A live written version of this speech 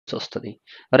వస్తుంది.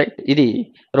 రైట్, ఇది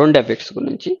 2 ఎఫెక్ట్స్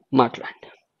గురించి మాట్లాడండి.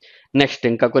 నెక్స్ట్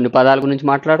ఇంకా కొన్ని పదాల గురించి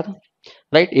మాట్లాడదాం.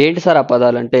 రైట్, ఏంటి సార్ ఆ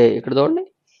పదాలు అంటే ఇక్కడ చూడండి,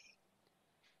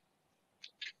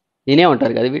 వినే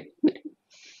ఉంటారు కదా వీటి.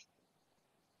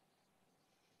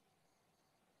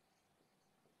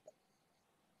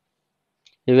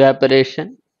 evaporation,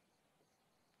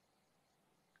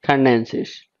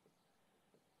 condensation.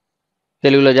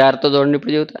 తెలుగులో జాగ్రత్త చూడండి,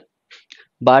 ఇప్పుడు చెబుతా.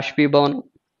 బాష్పీభవనం,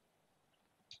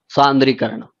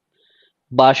 సాంద్రీకరణం,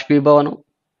 బాష్పీభవనం,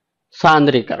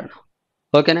 సాంద్రీకరణం.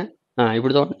 ఓకేనా?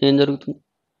 ఇప్పుడు చూడండి ఏం జరుగుతుంది.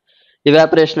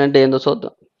 ఇవాపరేషన్ అంటే ఏందో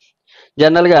చూద్దాం.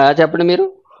 జనరల్గా చెప్పండి మీరు,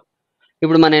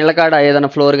 ఇప్పుడు మన ఇళ్ళ కాడ ఏదైనా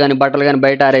ఫ్లోర్ కానీ బట్టలు కానీ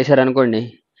బయట ఆరేసారు అనుకోండి,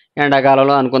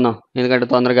 ఎండాకాలంలో అనుకుందాం, ఎందుకంటే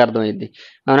తొందరగా అర్థమైంది.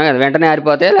 అవునా కదా? వెంటనే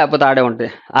ఆరిపోతాయి, లేకపోతే ఆడే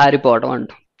ఉంటాయి. ఆరిపోవటం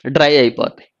అంటాం, డ్రై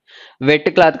అయిపోతాయి. వెట్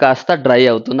క్లాత్ కాస్త డ్రై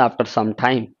అవుతుంది ఆఫ్టర్ సమ్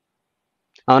టైం.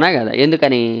 అవునా కదా?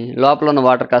 ఎందుకని? లోపల ఉన్న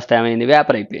వాటర్ కాస్త ఏమైంది?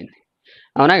 వేపర్ అయిపోయింది.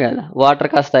 అవునా కదా?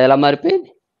 వాటర్ కాస్త ఎలా మారిపోయింది?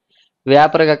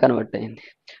 వేపర్గా కన్వర్ట్ అయింది.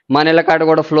 మన ఇళ్ళ కాడ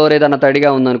కూడా ఫ్లోర్ ఏదైనా తడిగా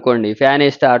ఉందనుకోండి, ఫ్యాన్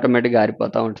వేస్తే ఆటోమేటిక్గా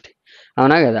ఆరిపోతూ ఉంటుంది.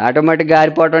 అవునా కదా? ఆటోమేటిక్గా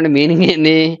ఆరిపోవటం అంటే మీనింగ్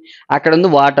ఏంది? అక్కడ ఉంది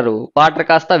వాటర్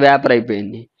కాస్త వేపర్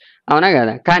అయిపోయింది. అవునా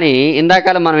కదా? కానీ ఇందాక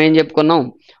మనం ఏం చెప్పుకున్నాం,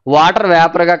 వాటర్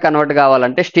వేపర్గా కన్వర్ట్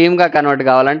కావాలంటే, స్టీమ్గా కన్వర్ట్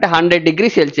కావాలంటే 100 డిగ్రీ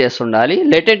సెల్సియస్ ఉండాలి.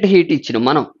 లేటెంట్ హీట్ ఇచ్చినాం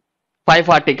మనం,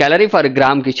 540 క్యాలరీ ఫర్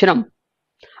గ్రామ్కి ఇచ్చినాం.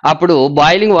 అప్పుడు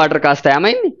బాయిలింగ్ వాటర్ కాస్త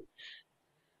ఏమైంది?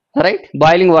 రైట్,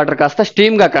 బాయిలింగ్ వాటర్ కాస్త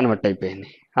స్టీమ్గా కన్వర్ట్ అయిపోయింది.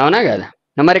 అవునా కదా?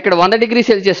 మరి ఇక్కడ 100 డిగ్రీ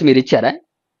సెల్సియస్ మీరు ఇచ్చారా?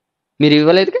 మీరు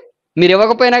ఇవ్వలేదుగా. మీరు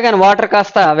ఇవ్వకపోయినా కానీ వాటర్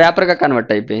కాస్త వేపర్గా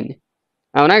కన్వర్ట్ అయిపోయింది.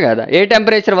 అవునా కదా? ఏ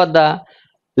టెంపరేచర్ వద్ద?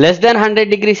 లెస్ దాన్ 100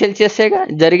 డిగ్రీ సెల్సియస్సేగా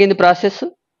జరిగింది ప్రాసెస్.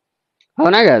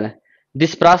 అవునా కదా?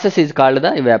 This process is called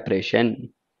the evaporation.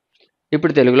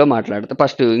 ఇప్పుడు తెలుగులో మాట్లాడతా,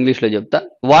 ఫస్ట్ ఇంగ్లీష్లో చెప్తా.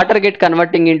 Water get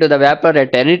converting in to the vapour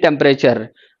at any temperature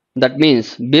that means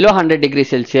below 100 degree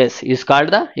Celsius is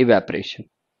called the evaporation.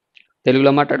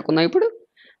 తెలుగులో మాట్లాడుకుందాం ఇప్పుడు.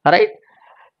 రైట్,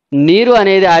 నీరు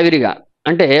అనేది ఆవిరిగా,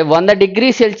 అంటే 100 డిగ్రీ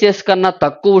సెల్సియస్ కన్నా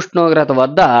తక్కువ ఉష్ణోగ్రత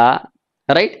వద్ద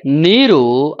రైట్ నీరు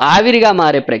ఆవిరిగా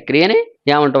మారే ప్రక్రియని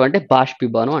ఏమంటాం అంటే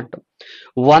బాష్పీభవనం అంటాం.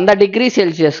 100 డిగ్రీ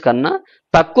సెల్సియస్ కన్నా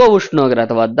తక్కువ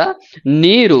ఉష్ణోగ్రత వద్ద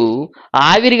నీరు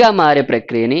ఆవిరిగా మారే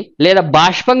ప్రక్రియని లేదా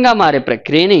బాష్పంగా మారే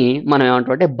ప్రక్రియని మనం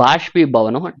ఏమంటాం అంటే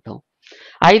బాష్పీభవనం అంటాం.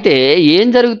 అయితే ఏం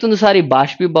జరుగుతుంది సార్ ఈ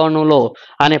బాష్పీభవనంలో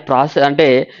అనే ప్రాసెస్, అంటే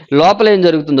లోపల ఏం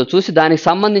జరుగుతుందో చూసి దానికి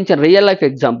సంబంధించిన రియల్ లైఫ్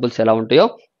ఎగ్జాంపుల్స్ ఎలా ఉంటాయో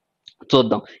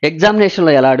చూద్దాం.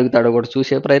 ఎగ్జామినేషన్లో ఎలా అడుగుతాడో కూడా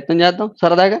చూసే ప్రయత్నం చేద్దాం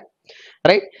సరదాగా.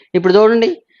 రైట్, ఇప్పుడు చూడండి,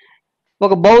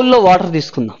 ఒక బౌల్లో వాటర్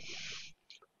తీసుకుందాం.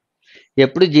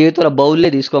 ఎప్పుడు జీవితంలో బౌల్లే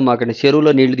తీసుకోమాకండి.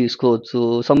 చెరువులో నీళ్లు తీసుకోవచ్చు,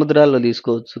 సముద్రాల్లో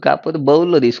తీసుకోవచ్చు, కాకపోతే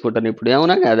బౌల్లో తీసుకుంటాను ఇప్పుడు.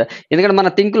 ఏమన్నా కదా? ఎందుకంటే మన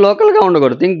థింక్ లోకల్గా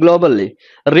ఉండకూడదు, think globally,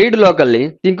 read locally,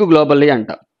 think globally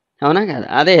అంటాం. అవునా కదా?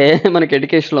 అదే మనకి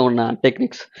ఎడ్యుకేషన్లో ఉన్న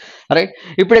టెక్నిక్స్. రైట్,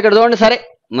 ఇప్పుడు ఇక్కడ చూడండి, సరే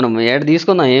మనం ఏడు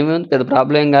తీసుకుందాం, ఏమేమి పెద్ద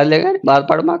ప్రాబ్లం ఏం కాదులే, కానీ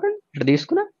బాధపడమాకండి. ఇక్కడ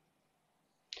తీసుకున్నా,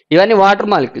 ఇవన్నీ వాటర్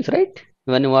మాలిక్యూల్స్. రైట్,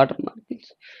 ఇవన్నీ వాటర్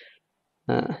మాలిక్యూల్స్.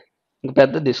 ఇంకా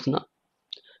పెద్ద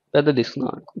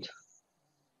తీసుకుందాం అనుకుంటా.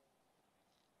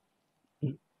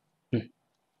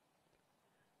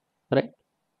 రైట్,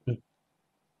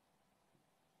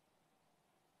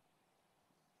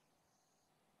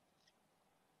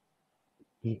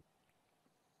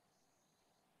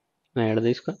 ఎక్కడ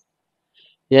తీసుకో,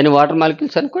 ఇవన్నీ వాటర్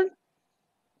మాలిక్యూల్స్ అనుకోండి.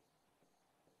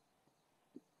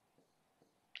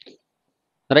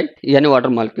 రైట్, ఇవన్నీ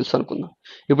వాటర్ మాలిక్యూల్స్ అనుకుందాం.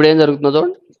 ఇప్పుడు ఏం జరుగుతుందో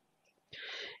చూడండి.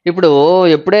 ఇప్పుడు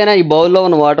ఎప్పుడైనా ఈ బౌల్లో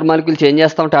ఉన్న వాటర్ మాలిక్యూల్స్ ఏం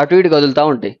చేస్తూ ఉంటాయి? అటు ఇటు కదులుతూ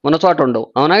ఉంటాయి, ఉన్న చోట ఉండవు.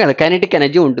 అవునా కదా? కైనెటిక్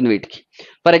ఎనర్జీ ఉంటుంది వీటికి.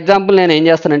 ఫర్ ఎగ్జాంపుల్ నేను ఏం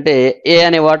చేస్తానంటే ఏ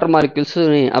అనే వాటర్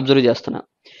మాలిక్యూల్స్ని అబ్జర్వ్ చేస్తున్నా.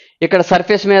 ఇక్కడ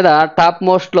సర్ఫేస్ మీద టాప్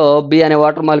మోస్ట్లో బి అనే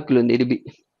వాటర్ మాలిక్యూల్ ఉంది, ఇది బి.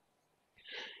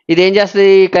 ఇది ఏం చేస్తుంది?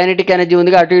 కైనెటిక్ ఎనర్జీ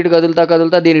ఉందిగా, అటు ఇటు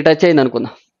కదులుతా దీనికి టచ్ అయింది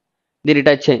అనుకుందాం. దీనికి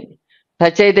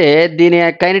టచ్ అయితే దీని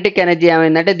కైనెటిక్ ఎనర్జీ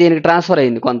ఏమైందంటే దీనికి ట్రాన్స్ఫర్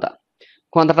అయింది,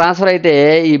 కొంత ట్రాన్స్ఫర్ అయితే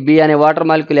ఈ బి అనే వాటర్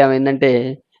మాలిక్యూల్ ఏమైందంటే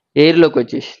ఎయిర్లోకి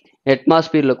వచ్చేసింది,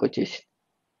 అట్మాస్ఫియర్లోకి వచ్చేసింది.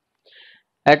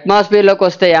 అట్మాస్ఫియర్లోకి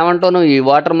వస్తే ఏమంటావు నువ్వు? ఈ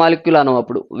వాటర్ మాలిక్యూల్ అన్నావు,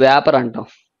 అప్పుడు వేపర్ అంటాం.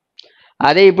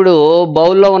 అదే ఇప్పుడు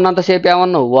బౌల్లో ఉన్నంతసేపు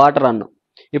ఏమన్నావు? వాటర్ అన్నావు.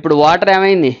 ఇప్పుడు వాటర్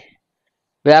ఏమైంది?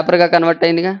 వేపర్గా కన్వర్ట్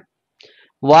అయిందిగా.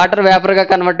 వాటర్ వేపర్గా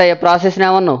కన్వర్ట్ అయ్యే ప్రాసెస్ని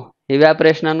ఏమన్నావు?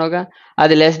 ఇవాపరేషన్ అన్నావుగా.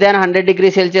 అది లెస్ దాన్ 100 డిగ్రీ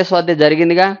సెల్సియస్ వద్ద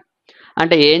జరిగిందిగా.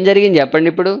 అంటే ఏం జరిగింది చెప్పండి?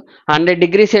 ఇప్పుడు 100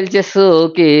 డిగ్రీ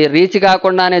సెల్సియస్కి రీచ్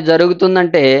కాకుండానే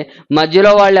జరుగుతుందంటే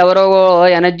మధ్యలో వాళ్ళు ఎవరో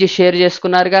ఎనర్జీ షేర్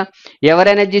చేసుకున్నారుగా. ఎవరు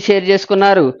ఎనర్జీ షేర్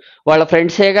చేసుకున్నారు? వాళ్ళ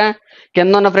ఫ్రెండ్సేగా.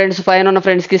 కింద ఉన్న ఫ్రెండ్స్ పైన ఉన్న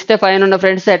ఫ్రెండ్స్కి ఇస్తే పైన ఉన్న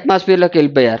ఫ్రెండ్స్ అట్మాస్ఫియర్లోకి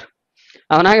వెళ్ళిపోయారు.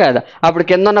 అవునా కదా? అప్పుడు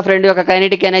కింద ఉన్న ఫ్రెండ్ యొక్క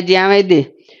కైనెటిక్ ఎనర్జీ ఏమైంది?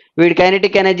 వీడి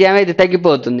కైనెటిక్ ఎనర్జీ ఏమైంది?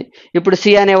 తగ్గిపోతుంది. ఇప్పుడు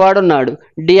సి అనేవాడు ఉన్నాడు,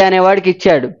 డి అనేవాడికి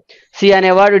ఇచ్చాడు. సి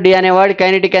అనేవాడు డి అనేవాడు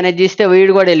కైనెటిక్ ఎనర్జీ ఇస్తే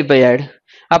వీడు కూడా వెళ్ళిపోయాడు.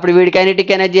 అప్పుడు వీడి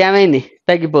కైనెటిక్ ఎనర్జీ ఏమైంది?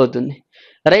 తగ్గిపోతుంది.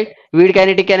 రైట్. వీడి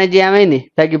కైనెటిక్ ఎనర్జీ ఏమైంది,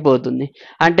 తగ్గిపోతుంది.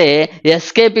 అంటే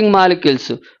ఎస్కేపింగ్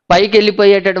మాలిక్యూల్స్, పైకి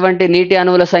వెళ్ళిపోయేటటువంటి నీటి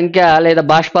అణువుల సంఖ్య లేదా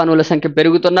బాష్ప అణువుల సంఖ్య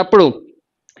పెరుగుతున్నప్పుడు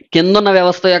కిందున్న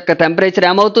వ్యవస్థ యొక్క టెంపరేచర్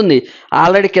ఏమవుతుంది,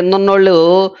 ఆల్రెడీ కిందున్నోళ్ళు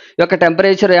యొక్క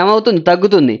టెంపరేచర్ ఏమవుతుంది,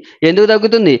 తగ్గుతుంది. ఎందుకు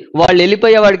తగ్గుతుంది, వాళ్ళు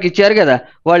వెళ్ళిపోయే వాడికి ఇచ్చారు కదా,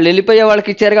 వాళ్ళు వెళ్ళిపోయే వాళ్ళకి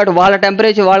ఇచ్చారు కాబట్టి వాళ్ళ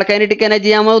టెంపరేచర్, వాళ్ళ కైనెటిక్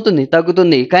ఎనర్జీ ఏమవుతుంది,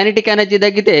 తగ్గుతుంది. కైనెటిక్ ఎనర్జీ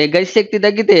తగ్గితే, గతి శక్తి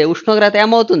తగ్గితే ఉష్ణోగ్రత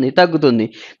ఏమవుతుంది, తగ్గుతుంది.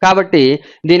 కాబట్టి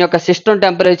దీని యొక్క సిస్టమ్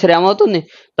టెంపరేచర్ ఏమవుతుంది,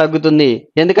 తగ్గుతుంది.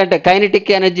 ఎందుకంటే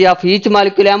kinetic energy of each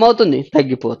molecule ఏమవుతుంది,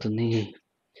 తగ్గిపోతుంది.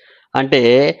 అంటే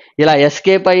ఇలా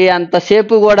ఎస్కేప్ అయ్యే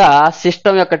అంతసేపు కూడా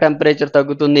సిస్టమ్ యొక్క టెంపరేచర్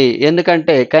తగ్గుతుంది.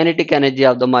 ఎందుకంటే kinetic energy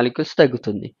of the molecules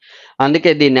తగ్గుతుంది.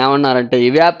 అందుకే దీన్ని ఏమన్నారంటే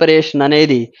ఇవాపరేషన్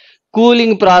అనేది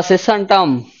కూలింగ్ ప్రాసెస్ అంటాం.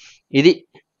 ఇది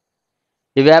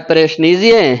evaporation is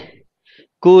a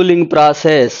cooling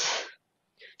process,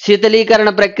 శీతలీకరణ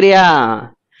ప్రక్రియ.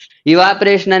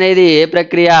 ఇవాపరేషన్ అనేది ఏ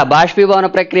ప్రక్రియ, బాష్పీభవన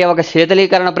ప్రక్రియ ఒక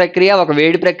శీతలీకరణ ప్రక్రియ, ఒక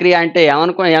వేడి ప్రక్రియ. అంటే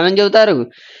ఏమని చెబుతారు,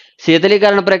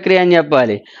 శీతలీకరణ ప్రక్రియ అని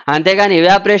చెప్పాలి. అంతేగాని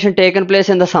evaporation taken place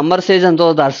in the summer season, so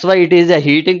that's why it is a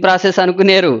heating process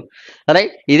అనుకునేరు.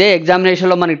 Right. ఇదే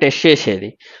ఎగ్జామినేషన్లో మనకి టెస్ట్ చేసేది.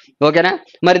 ఓకేనా.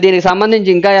 మరి దీనికి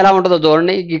సంబంధించి ఇంకా ఎలా ఉంటుందో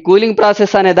చూడండి. ఈ కూలింగ్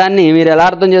ప్రాసెస్ అనే దాన్ని మీరు ఎలా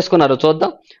అర్థం చేసుకున్నారో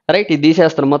చూద్దాం. రైట్. ఇది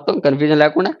తీసేస్తాను మొత్తం కన్ఫ్యూజన్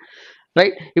లేకుండా.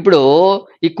 రైట్. ఇప్పుడు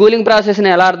ఈ కూలింగ్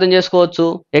ప్రాసెస్ని ఎలా అర్థం చేసుకోవచ్చు,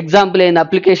 ఎగ్జాంపుల్ ఏంది,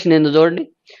 అప్లికేషన్ ఏందో చూడండి.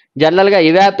 జనరల్గా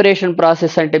ఇవాపరేషన్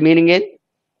ప్రాసెస్ అంటే మీనింగ్ ఏంది,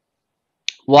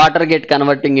 water get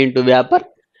converting in to vapour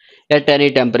at any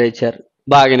temperature.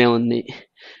 బాగానే ఉంది.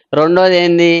 రెండోది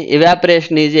ఏంది,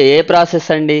 ఇవాపరేషన్ ఈజ్ ఏ ప్రాసెస్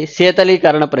అండి,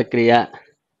 శీతలీకరణ ప్రక్రియ.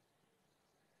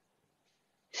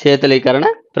 శీతలీకరణ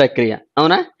ప్రక్రియ,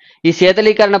 అవునా. ఈ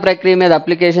శీతలీకరణ ప్రక్రియ మీద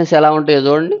అప్లికేషన్స్ ఎలా ఉంటాయో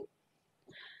చూడండి.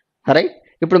 రైట్.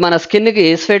 ఇప్పుడు మన స్కిన్కి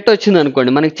స్వెట్ వచ్చింది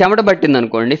అనుకోండి, మనకి చెమట పట్టింది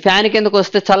అనుకోండి, ఫ్యాన్ కిందకు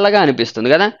వస్తే చల్లగా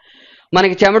అనిపిస్తుంది కదా.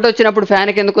 మనకి చెమట వచ్చినప్పుడు ఫ్యాన్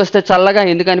కిందకు వస్తే చల్లగా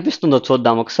ఎందుకు అనిపిస్తుందో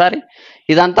చూద్దాం ఒకసారి.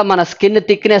 ఇదంతా మన స్కిన్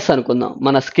థిక్నెస్ అనుకుందాం.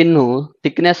 మన స్కిన్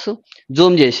థిక్నెస్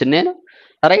జూమ్ చేసి నేను.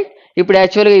 రైట్. ఇప్పుడు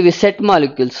యాక్చువల్గా ఇవి స్వెట్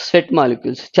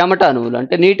మాలిక్యూల్స్, చెమట అణువులు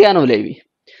అంటే నీటి అణువులు ఇవి.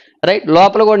 రైట్.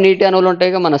 లోపల కూడా నీటి అణువులు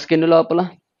ఉంటాయిగా మన స్కిన్ లోపల.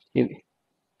 ఇవి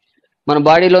మన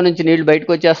బాడీలో నుంచి నీళ్లు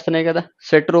బయటకు వచ్చేస్తున్నాయి కదా,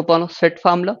 స్వెట్ రూపంలో, స్వెట్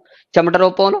ఫామ్లో, చెమట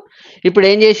రూపంలో. ఇప్పుడు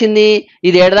ఏం చేసింది,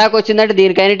 ఇది ఎడదాకా వచ్చిందంటే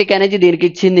దీని కైనెటిక్ ఎనర్జీ దీనికి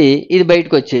ఇచ్చింది, ఇది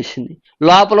బయటకు వచ్చేసింది.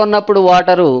 లోపల ఉన్నప్పుడు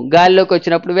వాటరు, గాలిలోకి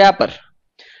వచ్చినప్పుడు వేపర్,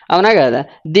 అవునా కదా.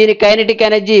 దీని కైనెటిక్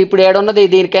ఎనర్జీ ఇప్పుడు ఏడున్నది,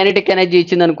 దీని కైనెటిక్ ఎనర్జీ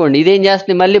ఇచ్చింది అనుకోండి, ఇదేం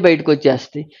చేస్తుంది, మళ్ళీ బయటకు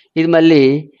వచ్చేస్తుంది, ఇది మళ్ళీ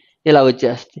ఇలా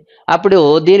వచ్చేస్తుంది. అప్పుడు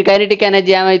దీని కైనెటిక్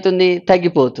ఎనర్జీ ఏమవుతుంది,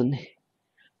 తగ్గిపోతుంది,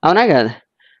 అవునా కదా.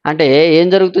 అంటే ఏం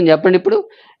జరుగుతుంది చెప్పండి. ఇప్పుడు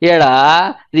ఇక్కడ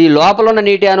ఈ లోపల ఉన్న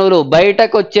నీటి అణువులు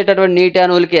బయటకు వచ్చేటటువంటి నీటి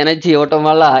అణువులకి ఎనర్జీ ఇవ్వటం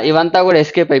వల్ల ఇవంతా కూడా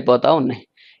ఎస్కేప్ అయిపోతూ ఉన్నాయి.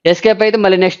 ఎస్కేప్ అయితే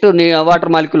మళ్ళీ నెక్స్ట్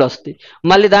వాటర్ మాలిక్యూల్ వస్తాయి,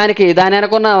 మళ్ళీ దాని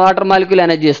వెనకున్న వాటర్ మాలిక్యూల్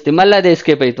ఎనర్జీ ఇస్తాయి, మళ్ళీ అది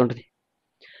ఎస్కేప్ అవుతుంటుంది.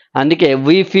 అందుకే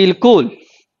వీ ఫీల్ కూల్.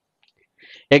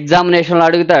 ఎగ్జామినేషన్లో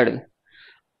అడుగుతాడు,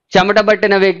 చెమట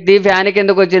పట్టిన వ్యక్తి ఫ్యాన్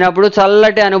కిందకు వచ్చినప్పుడు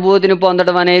చల్లటి అనుభూతిని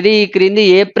పొందడం అనేది ఈ క్రింది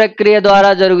ఏ ప్రక్రియ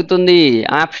ద్వారా జరుగుతుంది.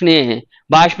 ఆప్షన్ ఏ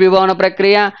బాష్పీభవన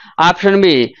ప్రక్రియ, ఆప్షన్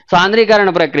బి సాంద్రీకరణ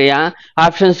ప్రక్రియ,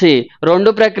 ఆప్షన్ సి రెండు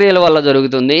ప్రక్రియల వల్ల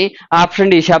జరుగుతుంది,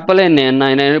 ఆప్షన్ డి చెప్పలేను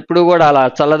నేను ఎప్పుడు కూడా అలా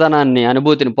చల్లదనాన్ని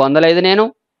అనుభూతిని పొందలేదు నేను.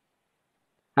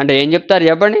 అంటే ఏం చెప్తారు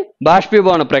చెప్పండి,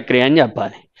 బాష్పీభవన ప్రక్రియ అని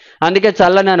చెప్పాలి. అందుకే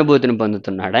చల్లని అనుభూతిని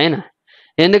పొందుతున్నాడు ఆయన.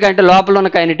 ఎందుకంటే లోపల ఉన్న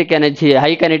kinetic energy,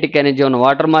 high kinetic energy ఉన్న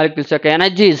వాటర్ మాలిక్యూల్స్ యొక్క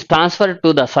energy is transferred to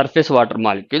the surface water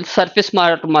molecules. Surface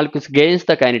water molecules gains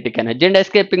the kinetic energy and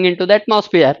escaping in to the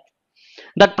atmosphere.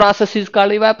 That process is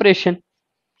called evaporation.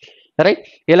 Right.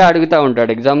 ఇలా అడుగుతూ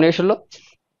ఉంటాడు ఎగ్జామినేషన్లో,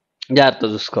 జాగ్రత్త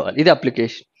చూసుకోవాలి. ఇది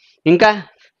application.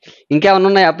 ఇంకేమన్నా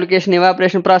ఉన్నాయి అప్లికేషన్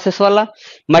ఇవాపరేషన్ ప్రాసెస్ వల్ల?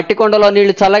 మట్టి కొండలో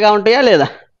నీళ్లు చల్లగా ఉంటాయా లేదా?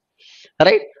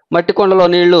 రైట్. మట్టి కొండలో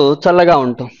నీళ్లు చల్లగా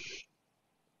ఉంటాం.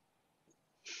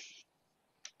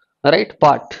 రైట్.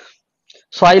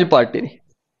 సాయిల్ పార్ట్ ఇది,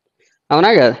 అవునా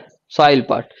కదా. సాయిల్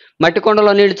పార్ట్, మట్టి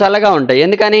కొండలో నీళ్లు చల్లగా ఉంటాయి.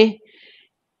 ఎందుకని,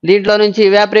 దీంట్లో నుంచి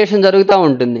ఇవాపరేషన్ జరుగుతూ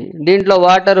ఉంటుంది. దీంట్లో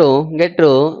water get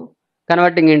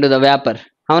converting in to the vapour,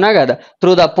 అవునా కదా,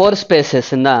 through the pour spaces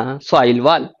in the soil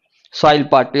wall, soil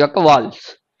part యొక్క వాల్స్.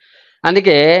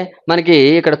 అందుకే మనకి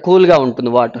ఇక్కడ కూల్గా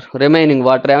ఉంటుంది వాటర్, రిమైనింగ్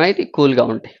వాటర్ ఏమైతే కూల్గా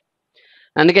ఉంటాయి.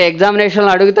 అందుకే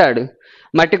ఎగ్జామినేషన్లో అడుగుతాడు,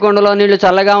 మట్టి కొండలో నీళ్లు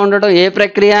చల్లగా ఉండటం ఏ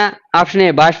ప్రక్రియ? ఆప్షన్ ఏ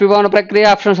బాష్పీభవన ప్రక్రియ,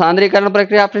 ఆప్షన్ సాంద్రీకరణ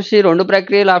ప్రక్రియ, ఆప్షన్ సి రెండు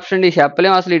ప్రక్రియలు, ఆప్షన్ డి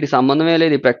చెప్పలేము అసలు వీటి సంబంధమే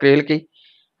లేదు ఈ ప్రక్రియలకి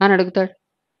అని అడుగుతాడు.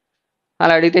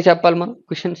 అలా అడిగితే చెప్పాలి మనం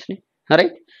క్వశ్చన్స్ని.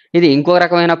 రైట్. ఇది ఇంకో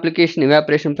రకమైన అప్లికేషన్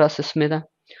ఇవాపరేషన్ ప్రాసెస్ మీద.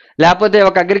 లేకపోతే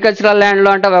ఒక అగ్రికల్చరల్ ల్యాండ్లో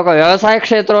అంట, ఒక వ్యవసాయ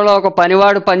క్షేత్రంలో ఒక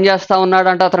పనివాడు పనిచేస్తూ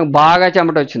ఉన్నాడంట, అతనికి బాగా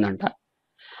చెమట వచ్చిందంట,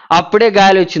 అప్పుడే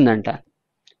గాలి వచ్చిందంట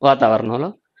వాతావరణంలో.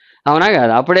 అవునా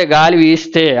కదా? అప్పుడే గాలి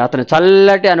వీస్తే అతను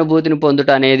చల్లటి అనుభూతిని పొందుట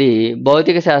అనేది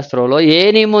భౌతిక శాస్త్రంలో ఏ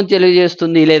నియమం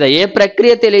తెలియజేస్తుంది లేదా ఏ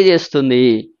ప్రక్రియ తెలియజేస్తుంది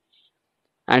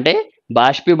అంటే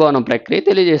బాష్పీభవనం ప్రక్రియ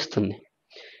తెలియజేస్తుంది.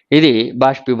 ఇది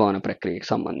బాష్పీభవన ప్రక్రియకి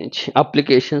సంబంధించి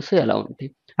అప్లికేషన్స్ ఎలా ఉంటాయి.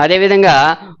 అదేవిధంగా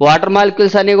వాటర్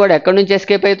మాలిక్యూల్స్ అన్నీ కూడా ఎక్కడి నుంచి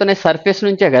ఎస్కేప్ అవుతున్నాయి? సర్ఫేస్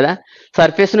నుంచే కదా.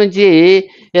 సర్ఫేస్ నుంచి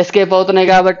ఎస్కేప్ అవుతున్నాయి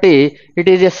కాబట్టి it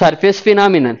is a surface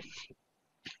phenomenon,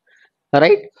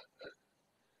 right?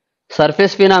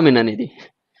 Surface phenomenon ఇది,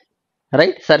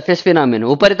 రైట్? సర్ఫేస్ ఫినామినన్,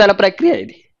 ఉపరితల ప్రక్రియ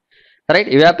ఇది, right?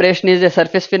 Evaporation is a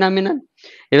surface phenomenon.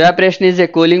 Evaporation is a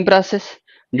cooling process.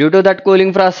 Due to that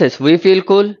cooling process, we feel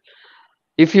cool.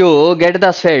 If you get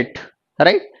the sweat,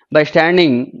 right, by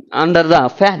standing under the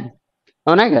fan,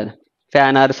 అవునా కదా?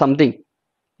 Fan or something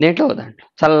దేంట్లో దాంట్లో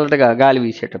చల్లటగా గాలి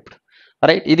వీసేటప్పుడు,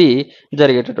 right? ఇది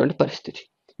జరిగేటటువంటి పరిస్థితి.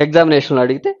 ఎగ్జామినేషన్లో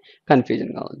అడిగితే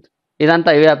కన్ఫ్యూజన్గా ఉంది.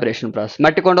 ఇదంతా ఇవాపరేషన్ ప్రాసెస్.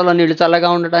 మట్టి కొండలో నీళ్లు చల్లగా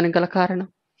ఉండడానికి గల కారణం,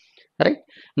 రైట్?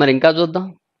 మరి ఇంకా చూద్దాం.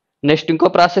 నెక్స్ట్ ఇంకో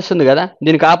ప్రాసెస్ ఉంది కదా,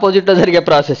 దీనికి ఆపోజిట్లో జరిగే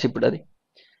ప్రాసెస్ ఇప్పుడు అది,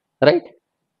 రైట్?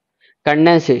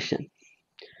 కండెన్సేషన్.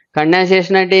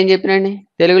 కండెన్సేషన్ అంటే ఏం చెప్పినండి?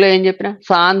 తెలుగులో ఏం చెప్పినా?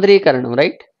 సాంద్రీకరణం,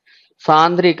 రైట్?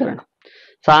 సాంద్రీకరణం.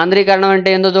 సాంద్రీకరణం అంటే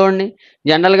ఏందో చూడండి.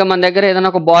 జనరల్గా మన దగ్గర ఏదైనా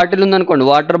ఒక బాటిల్ ఉందనుకోండి,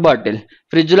 వాటర్ బాటిల్,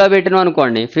 ఫ్రిడ్జ్లో పెట్టినాం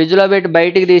అనుకోండి. ఫ్రిడ్జ్లో పెట్టి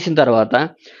బయటికి తీసిన తర్వాత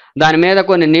దాని మీద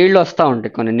కొన్ని నీళ్లు వస్తూ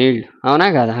ఉంటాయి, కొన్ని నీళ్లు, అవునా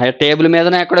కదా? టేబుల్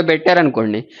మీదనే ఎక్కడో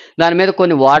పెట్టారనుకోండి, దాని మీద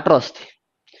కొన్ని వాటర్ వస్తాయి,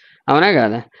 అవునా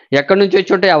కదా? ఎక్కడి నుంచి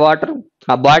వచ్చి ఉంటాయి ఆ వాటర్?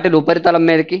 ఆ బాటిల్ ఉపరితలం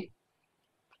మీదకి.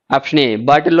 ఆప్షన్ ఏ,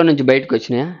 బాటిల్లో నుంచి బయటకు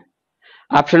వచ్చినాయా?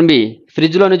 ఆప్షన్ బి,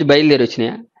 ఫ్రిడ్జ్లో నుంచి బయలుదేరి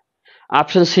వచ్చినాయా?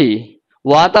 ఆప్షన్ సి,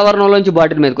 వాతావరణంలోంచి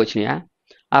బాటిల్ మీదకి వచ్చినాయా?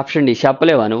 ఆప్షన్ డి,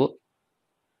 చెప్పలేవా నువ్వు?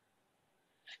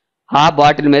 ఆ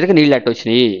బాటిల్ మీదకి నీళ్ళు ఎట్ట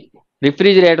వచ్చినాయి?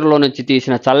 రిఫ్రిజిరేటర్లో నుంచి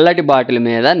తీసిన చల్లటి బాటిల్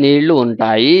మీద నీళ్లు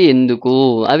ఉంటాయి. ఎందుకు?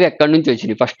 అవి ఎక్కడి నుంచి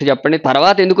వచ్చినాయి ఫస్ట్ చెప్పండి,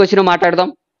 తర్వాత ఎందుకు వచ్చినా మాట్లాడదాం.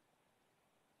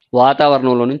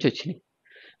 వాతావరణంలో నుంచి వచ్చినాయి.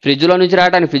 ఫ్రిడ్జ్లో నుంచి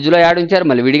రావడానికి ఫ్రిడ్జ్లో ఉంచారు,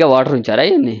 మళ్ళీ విడిగా వాటర్ ఉంచారా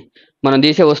ఏంది? మనం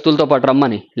తీసే వస్తువులతో పాటు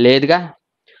రమ్మని లేదుగా.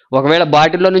 ఒకవేళ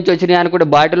బాటిల్లో నుంచి వచ్చినాయి అనుకుంటే,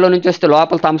 బాటిల్లో నుంచి వస్తే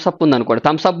లోపల థమ్స్అప్ ఉందనుకోండి,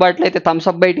 థమ్స్అప్ బాటిల్ అయితే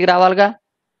థమ్స్అప్ బయటికి రావాలిగా.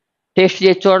 టేస్ట్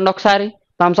చేసి చూడండి ఒకసారి,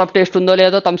 థమ్స్అప్ టేస్ట్ ఉందో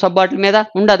లేదో థమ్స్అప్ బాటిల్ మీద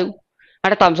ఉండదు.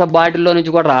 అంటే థమ్స్అప్ బాటిల్లో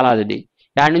నుంచి కూడా రాలేదు. అది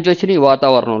యాడ్ నుంచి వచ్చినాయి?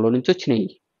 వాతావరణంలో నుంచి వచ్చినాయి,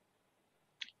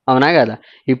 అవునా కదా?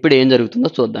 ఇప్పుడు ఏం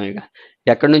జరుగుతుందో చూద్దాం. ఇక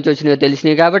ఎక్కడి నుంచి వచ్చినాయో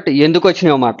తెలిసినాయి కాబట్టి ఎందుకు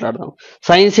వచ్చినాయో మాట్లాడదాం.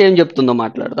 సైన్స్ ఏం చెప్తుందో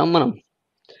మాట్లాడదాం మనం,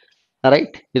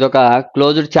 రైట్? ఇది ఒక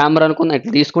క్లోజ్డ్ ఛాంబర్ అనుకుందాం.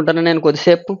 ఇట్లా తీసుకుంటాను నేను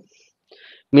కొద్దిసేపు.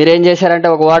 మీరేం చేశారంటే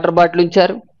ఒక వాటర్ బాటిల్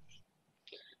ఉంచారు.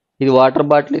 ఇది వాటర్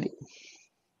బాటిల్. ఇది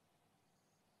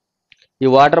ఈ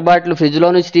వాటర్ బాటిల్ ఫ్రిడ్జ్లో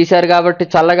నుంచి తీశారు కాబట్టి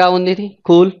చల్లగా ఉంది, ఇది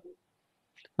కూల్,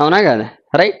 అవునా కదా?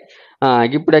 రైట్?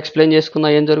 ఇప్పుడు ఎక్స్ప్లెయిన్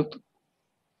చేసుకుందాం ఏం జరుగుతుంది.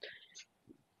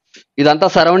 ఇదంతా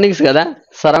సరౌండింగ్స్ కదా.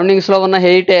 సరౌండింగ్స్లో ఉన్న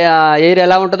ఎయిర్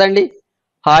ఎలా ఉంటుందండి?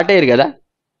 హాట్ ఎయిర్ కదా.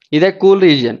 ఇదే కూల్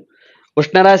రీజియన్.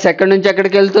 ఉష్ణరాశి ఎక్కడి నుంచి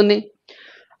ఎక్కడికి వెళ్తుంది?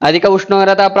 అధిక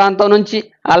ఉష్ణోగ్రత ప్రాంతం నుంచి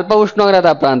అల్ప ఉష్ణోగ్రత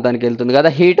ప్రాంతానికి వెళ్తుంది కదా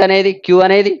హీట్ అనేది, క్యూ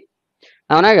అనేది,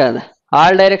 అవునా కదా?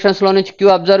 ఆల్ డైరెక్షన్స్లో నుంచి క్యూ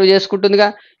అబ్జర్వ్ చేసుకుంటుందిగా,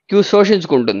 క్యూ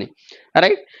శోషించుకుంటుంది,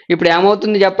 రైట్? ఇప్పుడు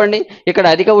ఏమవుతుంది చెప్పండి. ఇక్కడ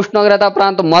అధిక ఉష్ణోగ్రత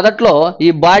ప్రాంతం మొదట్లో ఈ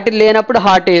బాటిల్ లేనప్పుడు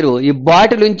హాట్ ఎయిర్, ఈ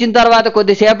బాటిల్ ఉంచిన తర్వాత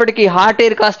కొద్దిసేపటికి హాట్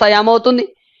ఎయిర్ కాస్త ఏమవుతుంది?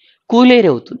 కూల్ ఎయిర్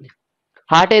అవుతుంది.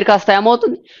 హాట్ ఎయిర్ కాస్త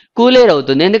ఏమవుతుంది? కూల్ ఎయిర్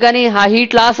అవుతుంది. ఎందుకని? ఆ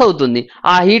హీట్ లాస్ అవుతుంది.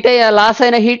 ఆ హీట్ లాస్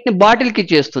అయిన హీట్ని బాటిల్కి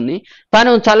ఇచ్చేస్తుంది.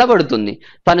 తను చల్లబడుతుంది.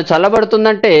 తను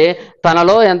చల్లబడుతుందంటే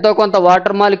తనలో ఎంతో కొంత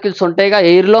వాటర్ మాలిక్యూల్స్ ఉంటాయిగా.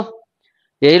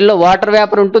 ఎయిర్లో వాటర్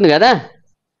వేపర్ ఉంటుంది కదా,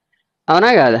 అవునా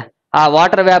కదా? ఆ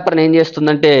వాటర్ వేపర్ని ఏం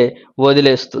చేస్తుందంటే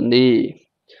వదిలేస్తుంది,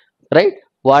 రైట్?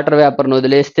 వాటర్ వేపర్ని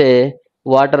వదిలేస్తే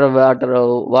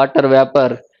water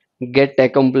vapour get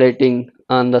అకంప్లేటింగ్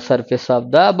on the surface of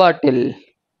the bottle,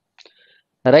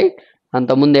 right?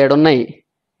 అంతకుముందు ఏడున్నాయి,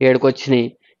 ఏడుకొచ్చినాయి.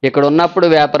 ఇక్కడ ఉన్నప్పుడు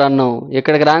వేపర్ అన్నాం,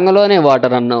 ఇక్కడికి రాంగలోనే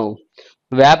వాటర్ అన్నాం.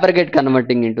 Vapour get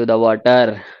converting into the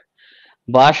water.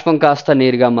 బాష్పం కాస్త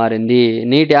నీరుగా మారింది,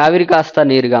 నీటి ఆవిరి కాస్త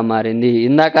నీరుగా మారింది.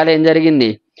 ఇందాకాలే ఏం జరిగింది?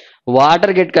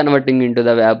 Water get converting into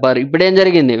the vapour. ఇప్పుడు ఏం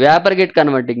జరిగింది? Vapour get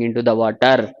converting into the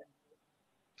water,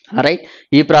 right?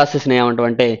 ఈ ప్రాసెస్ని ఏమంటాం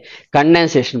అంటే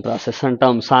కండెన్సేషన్ ప్రాసెస్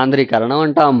అంటాం, సాంద్రీకరణం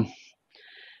అంటాం,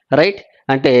 రైట్?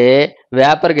 అంటే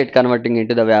vapour get converting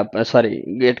into the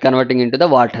get converting into the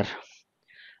water.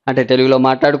 అంటే తెలుగులో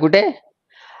మాట్లాడుకుంటే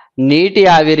నీటి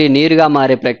ఆవిరి నీరుగా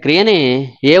మారే ప్రక్రియని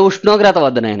ఏ ఉష్ణోగ్రత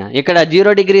వద్దనైనా, ఇక్కడ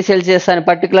 0 డిగ్రీ సెల్సియస్ అని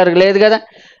పర్టికులర్గా లేదు కదా,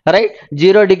 రైట్?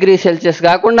 0 డిగ్రీ సెల్సియస్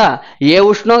కాకుండా ఏ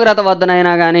ఉష్ణోగ్రత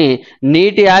వద్దనైనా కానీ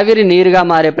నీటి ఆవిరి నీరుగా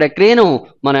మారే ప్రక్రియను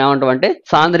మనం ఏమంటాం అంటే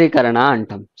సాంద్రీకరణ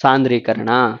అంటాం.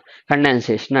 సాంద్రీకరణ,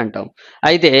 కండెన్సేషన్ అంటాం.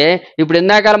 అయితే ఇప్పుడు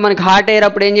ఇందాక మనకి హాట్ ఎయిర్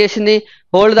అప్పుడు ఏం చేసింది?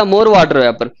 Hold the more water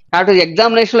vapour. అటు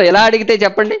ఎగ్జామినేషన్లో ఎలా అడిగితే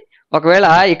చెప్పండి, ఒకవేళ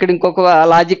ఇక్కడ ఇంకొక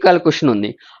లాజికల్ క్వశ్చన్ ఉంది.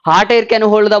 Hot air can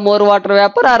hold the more water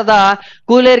vapour are the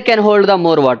cool air can hold the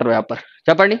more water vapour?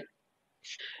 చెప్పండి.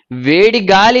 వేడి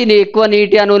గాలిని ఎక్కువ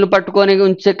నీటి అణువులు పట్టుకొని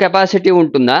ఉంచే కెపాసిటీ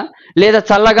ఉంటుందా, లేదా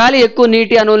చల్లగాలి ఎక్కువ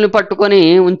నీటి అణువుల్ని పట్టుకొని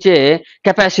ఉంచే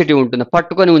కెపాసిటీ ఉంటుందా,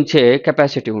 పట్టుకొని ఉంచే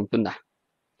కెపాసిటీ ఉంటుందా?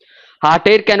 Hot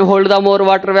air can hold the more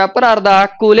water vapour are the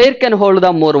cool air can hold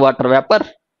the more water vapour?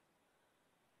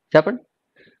 చెప్పండి.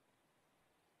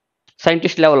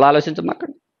 Scientist level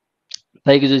ఆలోచించమాకండి.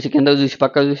 పైకి చూసి కిందకు చూసి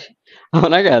పక్కకు చూసి,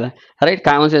 అవునా కదా? రైట్,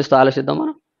 కామన్ సెన్స్తో ఆలోచిద్దాం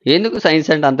మనం. ఎందుకు సైన్స్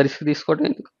అంటే అంత రిస్క్ తీసుకోవడం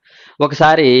ఎందుకు?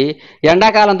 ఒకసారి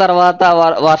ఎండాకాలం తర్వాత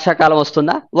వర్షాకాలం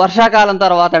వస్తుందా, వర్షాకాలం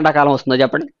తర్వాత ఎండాకాలం వస్తుందా?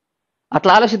 చెప్పండి.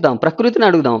 అట్లా ఆలోచిద్దాం, ప్రకృతిని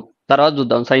అడుగుదాం, తర్వాత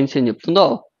చూద్దాం సైన్స్ ఏం చెప్తుందో.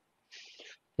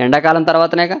 ఎండాకాలం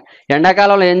తర్వాతనేగా.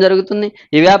 ఎండాకాలంలో ఏం జరుగుతుంది?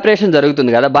 ఇవాపరేషన్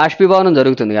జరుగుతుంది కదా, బాష్పీభవనం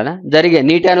జరుగుతుంది కదా, జరిగే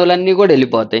నీటి అణువులన్నీ కూడా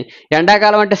వెళ్ళిపోతాయి.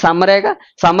 ఎండాకాలం అంటే సమ్మరేగా,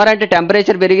 సమ్మర్ అంటే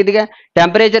టెంపరేచర్ పెరిగిదిగా,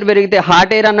 టెంపరేచర్ పెరిగితే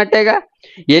హాట్ ఎయిర్ అన్నట్టేగా.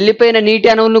 వెళ్ళిపోయిన నీటి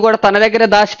అణువులను కూడా తన దగ్గర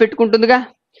దాచిపెట్టుకుంటుందిగా.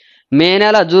 మే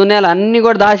నెల జూన్ నెల అన్నీ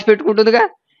కూడా దాచిపెట్టుకుంటుందిగా.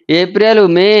 ఏప్రిల్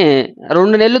మే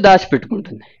 2 నెలలు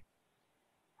దాచిపెట్టుకుంటుంది,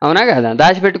 అవునా కదా?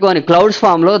 దాచిపెట్టుకొని క్లౌడ్స్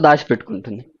ఫామ్లో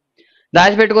దాచిపెట్టుకుంటుంది.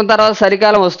 దాచిపెట్టుకున్న తర్వాత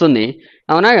చలికాలం వస్తుంది,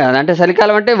 అవునా కదా? అంటే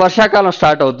చలికాలం అంటే వర్షాకాలం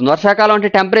స్టార్ట్ అవుతుంది. వర్షాకాలం అంటే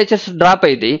టెంపరేచర్స్ డ్రాప్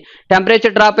అవుతాయి.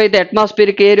 టెంపరేచర్ డ్రాప్ అయితే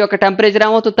అట్మాస్ఫియరిక్ ఎయిర్ యొక్క టెంపరేచర్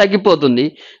ఏమవుతుంది? తగ్గిపోతుంది.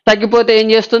 తగ్గిపోతే ఏం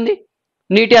చేస్తుంది?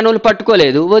 నీటి అణువులు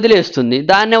పట్టుకోలేదు, వదిలేస్తుంది.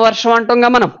 దాన్నే వర్షం అంటాంగా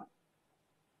మనం.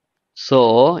 సో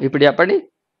ఇప్పుడు చెప్పండి,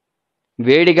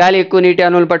 వేడి గాలి ఎక్కువ నీటి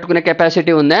అణువులు పట్టుకునే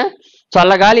కెపాసిటీ ఉందా,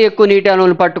 చల్లగాలి ఎక్కువ నీటి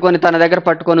అణువులు పట్టుకొని తన దగ్గర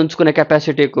పట్టుకొని ఉంచుకునే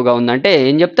కెపాసిటీ ఎక్కువగా ఉందంటే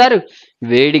ఏం చెప్తారు?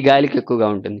 వేడి గాలికి ఎక్కువగా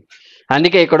ఉంటుంది.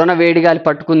 అందుకే ఇక్కడున్న వేడి గాలి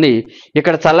పట్టుకుంది,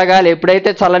 ఇక్కడ చల్లగాలి ఎప్పుడైతే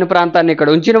చల్లని ప్రాంతాన్ని ఇక్కడ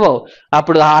ఉంచినవో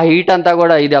అప్పుడు ఆ హీట్ అంతా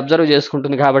కూడా ఇది అబ్జర్వ్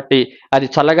చేసుకుంటుంది, కాబట్టి అది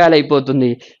చల్లగాలి అయిపోతుంది.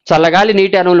 చల్లగాలి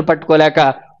నీటి అణువులు పట్టుకోలేక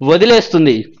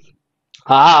వదిలేస్తుంది.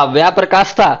 ఆ వేపర్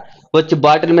కాస్త వచ్చి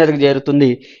బాటిల్ మీదకి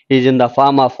చేరుతుంది. Is in the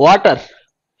form of water,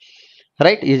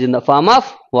 right, is in the form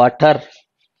of water.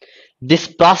 This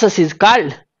process is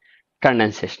called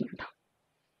condensation.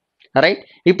 Right.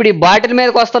 ఇప్పుడు ఈ బాటిల్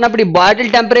మీదకి వస్తున్నప్పుడు ఈ బాటిల్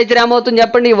టెంపరేచర్ ఏమవుతుంది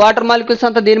చెప్పండి? ఈ వాటర్ మాలిక్యూల్స్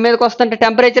అంతా దీని మీదకి వస్తుంటే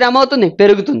టెంపరేచర్ ఏమవుతుంది?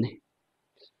 పెరుగుతుంది,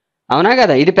 అవునా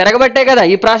కదా? ఇది పెరగబట్టే కదా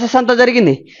ఈ ప్రాసెస్ అంతా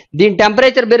జరిగింది. దీని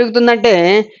temperature పెరుగుతుందంటే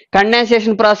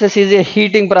condensation process is a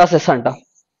heating process అంటాం.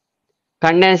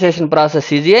 Condensation process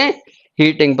is a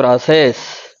heating process.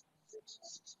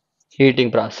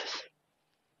 Heating process,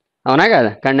 అవునా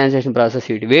కదా? కండెన్సేషన్ ప్రాసెస్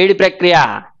వేడి ప్రక్రియ.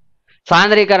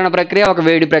 సాంద్రీకరణ ప్రక్రియ ఒక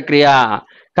వేడి ప్రక్రియ,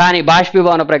 కానీ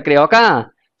బాష్పీభవన ప్రక్రియ ఒక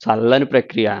చల్లని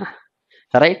ప్రక్రియ.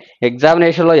 రైట్.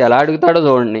 ఎగ్జామినేషన్లో ఎలా అడుగుతాడో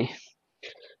చూడండి.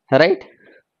 Right.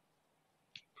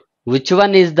 Which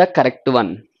one is the correct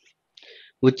one,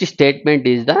 which statement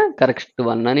is the correct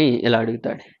one అని ఇలా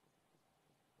అడుగుతాడు.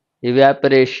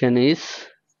 Evaporation is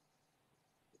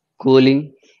cooling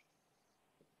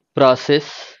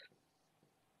process,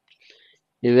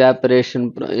 evaporation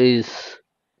is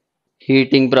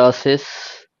heating process,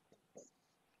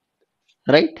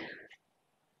 right?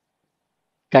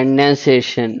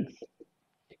 Condensation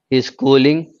is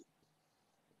cooling.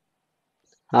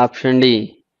 Option D,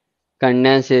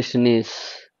 condensation is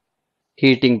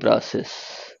heating process,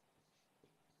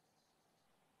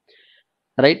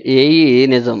 right? ఏ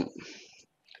నిజం,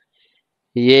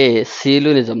 ఏ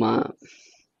seal నిజమా,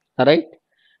 right,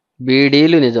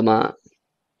 బీడీలు నిజమా,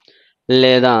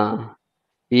 లేదా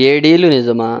ఏడీలు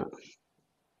నిజమా,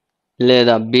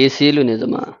 లేదా బీసీలు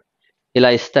నిజమా? ఇలా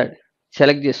ఇస్తాడు,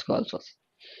 సెలెక్ట్ చేసుకోవాల్సి వస్తుంది.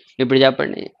 ఇప్పుడు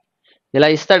చెప్పండి, ఇలా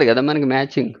ఇస్తాడు కదా మనకి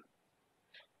మ్యాచింగ్,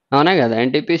 అవునా కదా?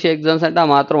 ఎన్టీపీసీ ఎగ్జామ్స్ అంటే ఆ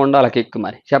మాత్రం ఉండాలి కిక్.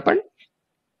 మరి చెప్పండి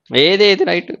ఏది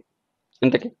రైట్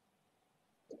ఇంతకీ?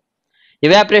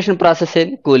 ఇవాపరేషన్ ప్రాసెస్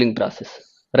ఏది? కూలింగ్ ప్రాసెస్,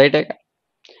 రైటే.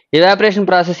 ఇవాపరేషన్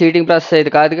ప్రాసెస్ హీటింగ్ ప్రాసెస్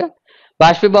అయితే కాదుగా.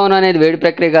 బాష్పీభవనం అనేది వేడి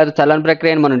ప్రక్రియ కాదు, చల్లని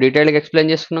ప్రక్రియ అని మనం డీటెయిల్గా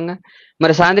ఎక్స్ప్లెయిన్ చేసుకున్నాంగా.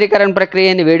 మరి సాంద్రీకరణ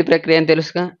ప్రక్రియ ఏంది? వేడి ప్రక్రియ అని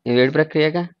తెలుసుగా, వేడి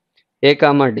ప్రక్రియగా. ఏ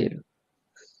కామా డీలు,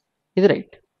 ఇది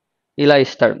రైట్. ఇలా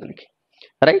ఇస్తాడు మనకి,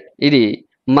 రైట్. ఇది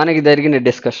మనకి జరిగిన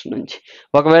డిస్కషన్ నుంచి.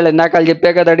 ఒకవేళ ఇందాక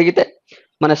చెప్పే కదా అడిగితే,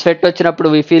 మన స్వెట్ వచ్చినప్పుడు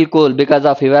we feel cool because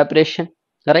of evaporation,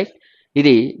 right.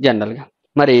 ఇది జనరల్గా.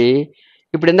 మరి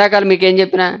ఇప్పుడు ఇందాక మీకు ఏం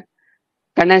చెప్పిన,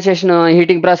 కండెన్సేషన్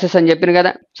హీటింగ్ ప్రాసెస్ అని చెప్పిన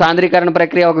కదా, సాంద్రీకరణ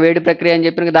ప్రక్రియ ఒక వేడి ప్రక్రియ అని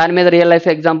చెప్పిన కదా. దాని మీద రియల్ లైఫ్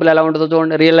ఎగ్జాంపుల్ ఎలా ఉంటుందో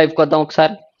చూడండి. రియల్ లైఫ్కి వద్దాం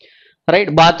ఒకసారి.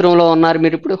 రైట్. బాత్రూంలో ఉన్నారు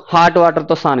మీరు, ఇప్పుడు హాట్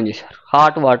వాటర్తో స్నానం చేశారు.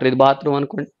 హాట్ వాటర్, ఇది బాత్రూమ్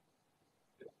అనుకోండి,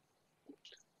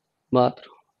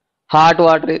 బాత్రూమ్, హాట్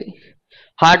వాటర్ ఇది.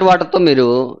 హాట్ వాటర్తో మీరు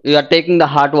are taking the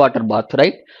hot water bath,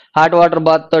 right. Hot water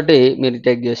bath తోటి మీరు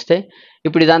టేక్ చేస్తే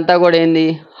ఇప్పుడు ఇదంతా కూడా ఏంది?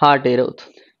 హాట్ ఎయిర్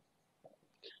అవుతుంది,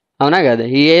 అవునా కదా?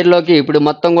 ఈ ఎయిర్లోకి ఇప్పుడు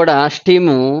మొత్తం కూడా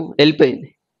స్టీము వెళ్ళిపోయింది,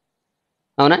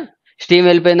 అవునా? స్టీమ్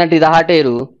వెళ్ళిపోయిందంటే ఇది హాట్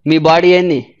ఎయిర్. మీ బాడీ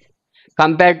ఏంది?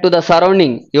 Compared to the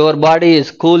surrounding your body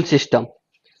is cool system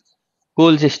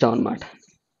అనమాట.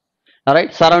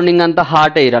 రైట్, సరౌండింగ్ అంతా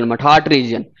హాట్ ఎయిర్ అనమాట, hot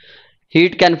region.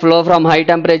 Heat can flow from high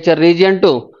temperature region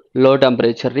to లో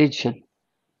టెంపరేచర్ రీజియన్.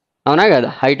 అవునా కదా,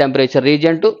 హై టెంపరేచర్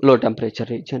రీజియన్ టు లో temperature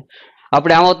region.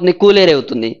 అప్పుడు ఏమవుతుంది, cool air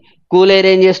అవుతుంది. కూల్ ఎయిర్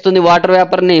ఏం చేస్తుంది, వాటర్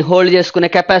వేపర్ని హోల్డ్ చేసుకునే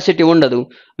కెపాసిటీ ఉండదు,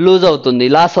 లూజ్ అవుతుంది,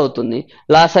 లాస్ అవుతుంది.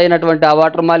 లాస్ అయినటువంటి ఆ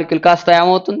వాటర్ మాలిక్యూల్ కాస్త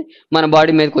ఏమవుతుంది, మన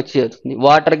బాడీ మీదకి వచ్చేస్తుంది.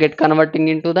 Vapour get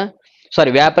converting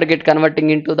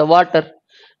in to the water,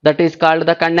 that is called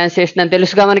the condensation అని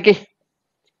తెలుసుగా మనకి.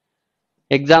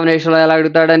 ఎగ్జామినేషన్లో ఎలా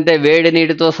అడుగుతాడంటే, వేడి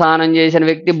నీటితో స్నానం చేసిన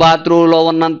వ్యక్తి బాత్రూంలో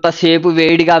ఉన్నంత సేపు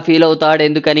వేడిగా ఫీల్ అవుతాడు.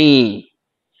 ఎందుకని,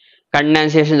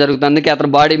 కండెన్సేషన్ జరుగుతుంది. అందుకే అతని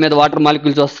బాడీ మీద వాటర్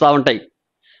మాలిక్యూల్స్ వస్తూ ఉంటాయి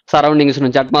సరౌండింగ్స్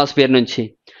నుంచి, అట్మాస్ఫియర్ నుంచి.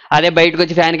 అదే బయటకు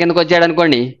వచ్చి ఫ్యాన్ కిందకు వచ్చాడు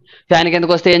అనుకోండి, ఫ్యాన్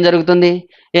కిందకు వస్తే ఏం జరుగుతుంది,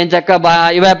 ఏం చక్కగా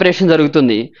ఇవాపరేషన్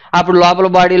జరుగుతుంది. అప్పుడు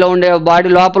బాడీ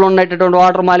లోపల ఉండేటటువంటి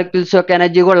వాటర్ మాలిక్యూల్స్ యొక్క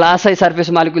ఎనర్జీ కూడా లాస్ అయ్యి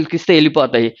సర్ఫేస్ మాలిక్యూల్స్కి ఇస్తే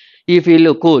వెళ్ళిపోతాయి. ఈ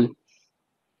ఫీల్ కూల్.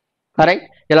 రైట్,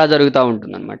 ఇలా జరుగుతూ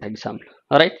ఉంటుంది అనమాట ఎగ్జామ్లో.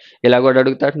 రైట్, ఇలా కూడా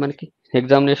అడుగుతాడు మనకి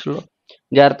ఎగ్జామినేషన్లో,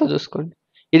 జాగ్రత్త చూసుకోండి.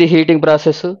 ఇది heating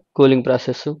process, cooling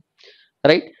process.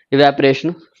 Right,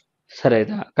 evaporation, సరే,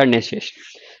 కండెన్సేషన్.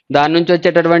 దాని నుంచి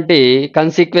వచ్చేటటువంటి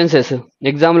కన్సిక్వెన్సెస్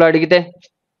ఎగ్జామ్లో అడిగితే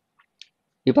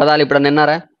ఈ పదాలు ఇప్పుడు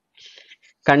నిన్నారా.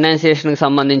 కండెన్సేషన్కి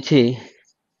సంబంధించి,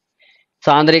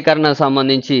 సాంద్రీకరణకు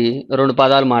సంబంధించి 2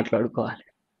 పదాలు మాట్లాడుకోవాలి.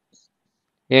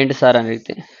 ఏంటి సార్ అని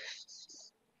అడిగితే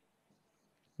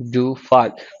డ్యూ,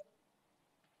 ఫాగ్.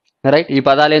 రైట్, ఈ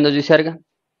పదాలు ఏందో చూశారుగా.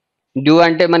 డ్యూ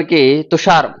అంటే మనకి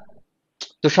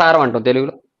తుషారం అంటాం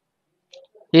తెలుగులో.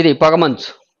 ఇది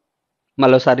పొగమంచు,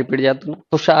 మళ్ళీసారి రిపీట్ చేస్తున్నా,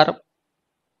 తుషారం,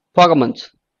 పొగమంచు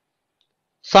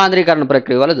సాంద్రీకరణ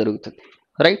ప్రక్రియ వల్ల జరుగుతుంది.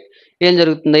 రైట్, ఏం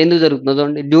జరుగుతుందో, ఎందుకు జరుగుతుందో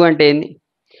చూడండి. డ్యూ అంటే ఏంది,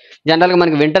 జనరల్గా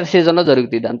మనకి వింటర్ సీజన్లో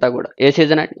జరుగుతుంది ఇదంతా కూడా. ఏ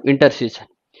సీజన్ అంటే వింటర్ సీజన్.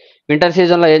 వింటర్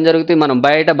సీజన్లో ఏం జరుగుతుంది, మనం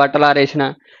బయట బట్టలు ఆరేసిన,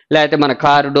 లేకపోతే మన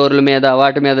కారు డోర్ల మీద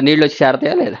వాటి మీద నీళ్ళు వచ్చి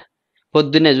చేరతాయా లేదా,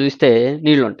 పొద్దున్నే చూస్తే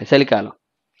నీళ్ళు ఉంటాయి చలికాలం,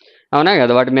 అవునా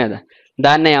కదా, వాటి మీద.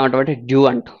 దాన్నే ఏమంటామంటే డ్యూ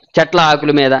అంటాం. చెట్ల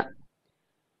ఆకుల మీద,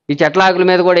 ఈ చెట్ల ఆకుల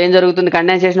మీద కూడా ఏం జరుగుతుంది,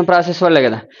 కండెన్సేషన్ ప్రాసెస్ వల్లే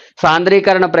కదా.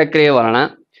 సాంద్రీకరణ ప్రక్రియ వలన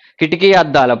కిటికీ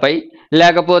అద్దాలపై,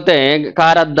 లేకపోతే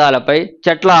కారద్దాలపై,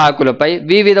 చెట్ల ఆకులపై,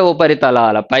 వివిధ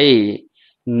ఉపరితలాలపై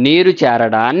నీరు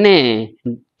చేరడాన్ని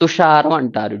తుషారం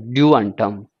అంటారు, డ్యూ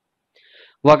అంటాం.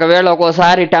 ఒకవేళ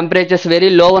ఒక్కోసారి టెంపరేచర్స్ వెరీ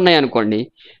లో ఉన్నాయి అనుకోండి,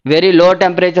 వెరీ లో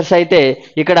టెంపరేచర్స్ అయితే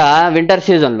ఇక్కడ వింటర్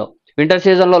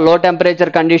సీజన్లో లో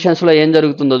టెంపరేచర్ కండిషన్స్లో ఏం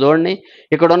జరుగుతుందో చూడండి.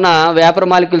 ఇక్కడ ఉన్న వేపర్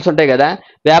మాలిక్యూల్స్ ఉంటాయి కదా,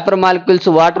 వేపర్ మాలిక్యూల్స్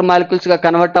వాటర్ మాలిక్యూల్స్గా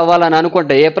కన్వర్ట్ అవ్వాలని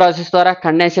అనుకుంటే ఏ ప్రాసెస్ ద్వారా,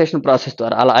 కండెన్సేషన్ ప్రాసెస్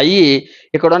ద్వారా. అలా అయ్యి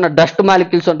ఇక్కడ ఉన్న డస్ట్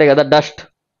మాలిక్యూల్స్ ఉంటాయి కదా,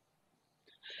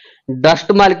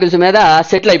 డస్ట్ మాలిక్యూల్స్ మీద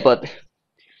సెటిల్ అయిపోతాయి.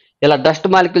 ఇలా డస్ట్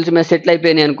మాలిక్యూల్స్ మీద సెటిల్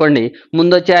అయిపోయినాయి అనుకోండి,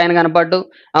 ముందు వచ్చే ఆయన కనపడ్డు,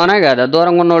 అవునా కదా,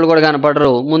 దూరంగా ఉన్న వాళ్ళు కూడా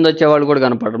కనపడరు, ముందు వచ్చేవాళ్ళు కూడా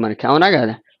కనపడరు మనకి, అవునా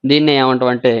కదా. దీన్ని ఏమంటాం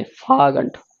అంటే ఫాగ్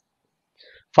అంటాం.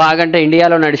 ఫాగ్ అంటే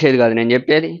ఇండియాలో నడిచేది కాదు నేను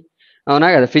చెప్పేది, అవునా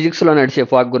కదా, ఫిజిక్స్లో నడిచే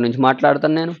ఫాగ్ గురించి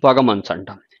మాట్లాడుతాను నేను. పొగమంచు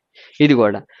అంటాం ఇది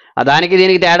కూడా. దానికి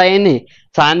దీనికి తేడా ఏంది,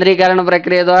 సాంద్రీకరణ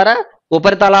ప్రక్రియ ద్వారా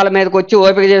ఉపరితలాల మీదకి వచ్చి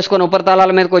ఓపిక చేసుకొని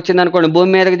ఉపరితలాల మీదకి వచ్చింది అనుకోండి,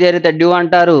 భూమి మీదకి చేరితే డ్యూ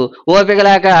అంటారు. ఓపిక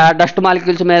లేక డస్ట్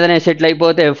మాలిక్యూల్స్ మీదనే సెటిల్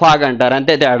అయిపోతే ఫాగ్ అంటారు,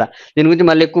 అంతే తేడా. దీని గురించి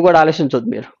మళ్ళీ ఎక్కువ కూడా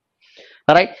ఆలోచించవద్దు మీరు.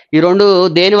 రైట్, ఈ రెండు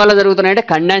దేని వల్ల జరుగుతున్నాయంటే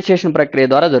కండెన్సేషన్ ప్రక్రియ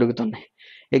ద్వారా జరుగుతున్నాయి.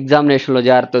 ఎగ్జామినేషన్లో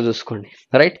జాగ్రత్తగా చూసుకోండి.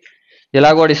 రైట్,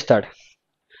 ఇలా కూడా ఇస్తాడు.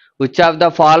 Which of the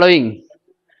following,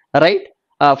 right,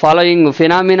 following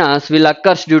phenomenas will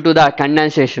occurs due to the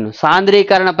condensation.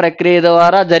 సాంద్రీకరణ ప్రక్రియ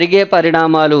ద్వారా జరిగే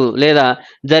పరిణామాలు లేదా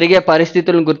జరిగే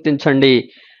పరిస్థితులను గుర్తించండి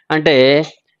అంటే,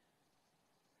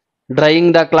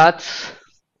 డ్రైయింగ్ ద క్లాత్స్,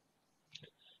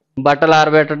 బట్టలు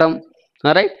ఆరబెట్టడం,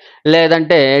 రైట్,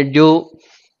 లేదంటే డ్యూ,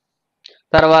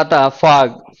 తర్వాత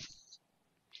fog.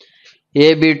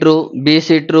 AB true,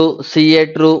 BC true, CA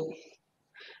true,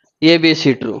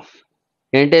 ABC true.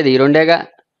 ఏంటేది, ఈ రెండేగా.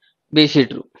 బీసీ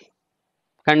ట్రూ,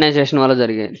 కండెన్సేషన్ వల్ల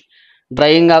జరిగేది.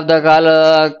 డ్రైయింగ్ ఆఫ్ ద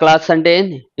క్లాత్స్ అంటే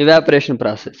ఏంది, ఇవాపరేషన్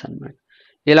ప్రాసెస్ అన్నమాట.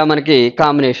 ఇలా మనకి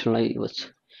కాంబినేషన్లో ఇవ్వచ్చు,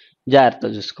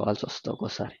 జాగ్రత్త చూసుకోవాల్సి వస్తుంది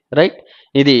ఒక్కోసారి. రైట్,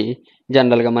 ఇది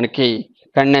జనరల్గా మనకి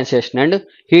కండెన్సేషన్ అండ్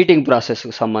హీటింగ్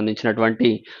ప్రాసెస్కి సంబంధించినటువంటి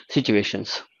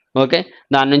సిచ్యువేషన్స్. ఓకే,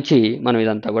 దాని నుంచి మనం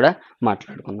ఇదంతా కూడా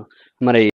మాట్లాడుకున్నాం. మరి